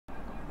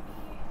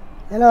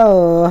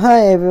Hello,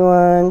 hi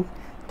everyone.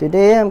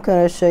 Today I'm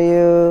gonna show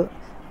you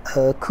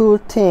a cool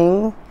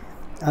thing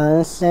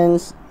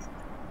since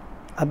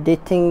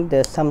updating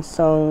the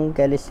Samsung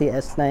Galaxy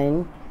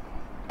S9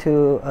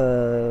 to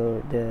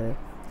the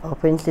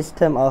operating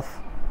system of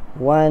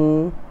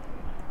One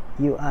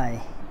UI.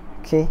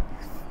 Okay,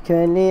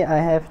 currently I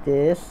have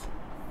the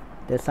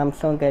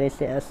Samsung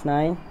Galaxy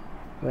S9,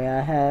 where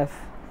I have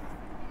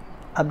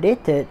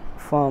updated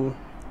from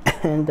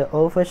the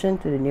old version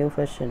to the new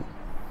version.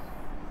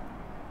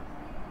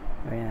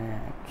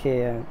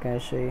 Okay, I'm gonna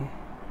show you.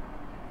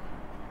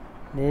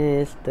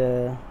 This is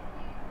the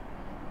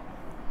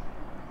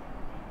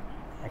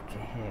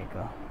here you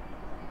go.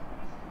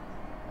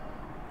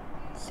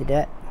 See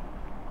that?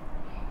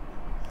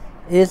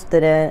 It's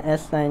the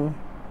S9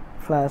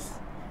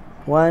 Plus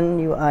One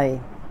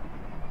UI.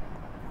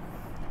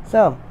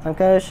 So I'm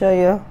gonna show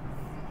you.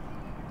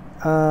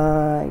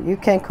 You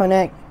can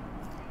connect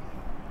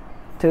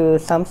to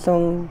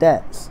Samsung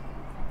DeX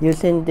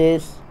using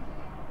this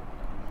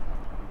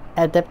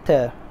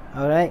adapter.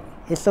 Alright,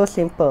 it's so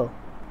simple.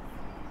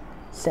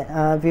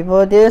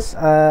 Before this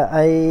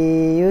I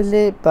use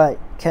it but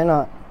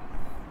cannot,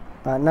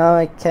 but now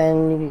I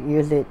can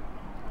use it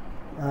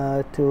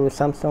to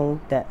Samsung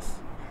DeX.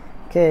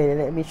 Okay,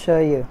 let me show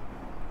you.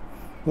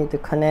 Need to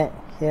connect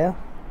here.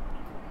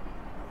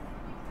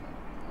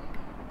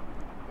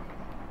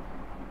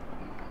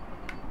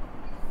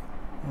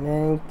 And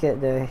then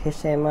get the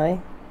HDMI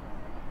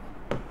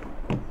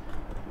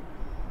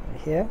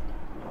right here.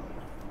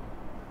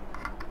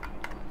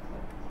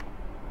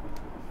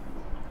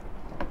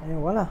 And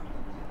voila,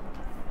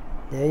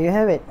 there you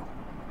have it,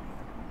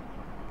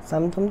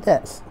 Samsung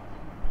DeX.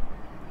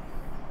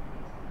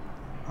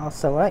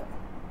 Awesome, right?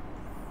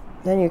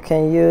 Then you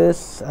can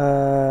use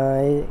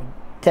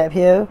tap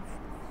here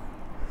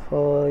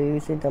for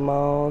using the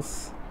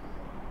mouse.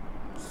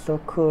 So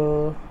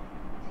cool.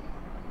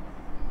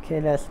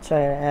 Okay, let's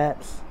try our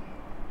apps.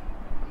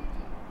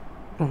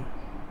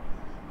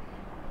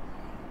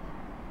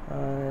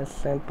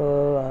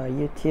 Sample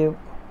YouTube.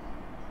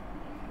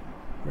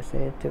 Let's say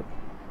YouTube.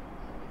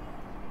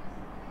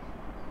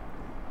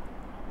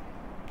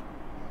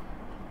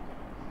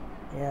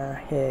 Yeah,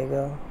 here you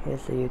go.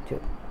 Here's the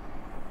YouTube.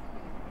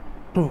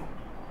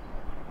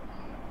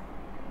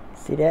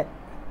 See that?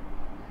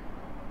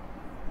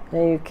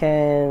 Then you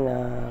can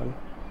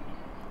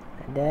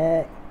like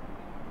that.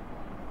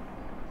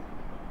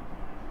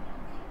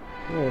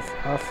 It's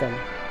awesome.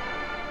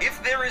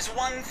 If there is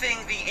one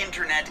thing the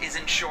internet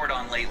isn't short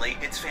on lately,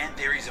 it's fan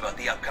theories about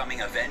the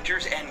upcoming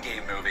Avengers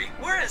Endgame movie.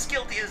 We're as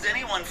guilty as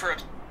anyone for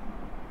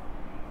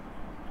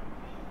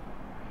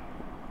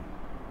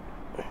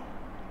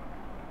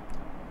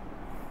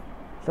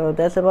So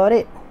that's about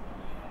it.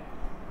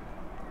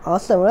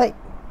 Awesome, right?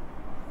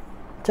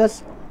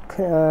 Just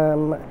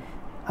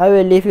I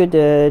will leave you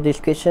the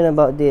description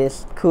about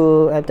this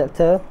cool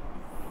adapter.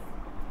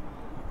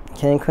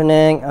 Can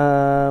connect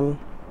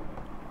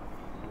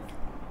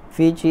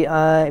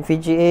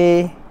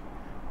VGA,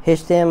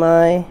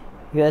 HDMI,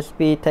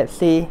 USB Type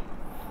C.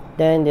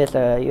 Then there's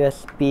a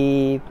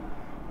USB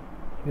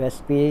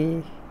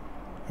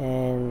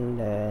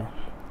and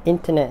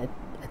internet.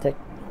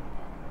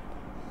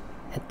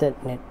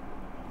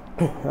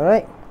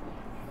 Alright,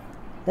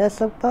 that's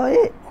about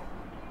it.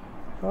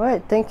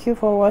 Alright, thank you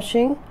for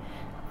watching.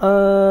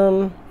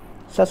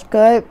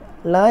 Subscribe,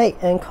 like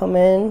and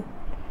comment,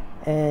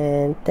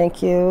 and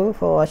thank you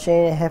for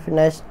watching. Have a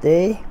nice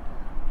day.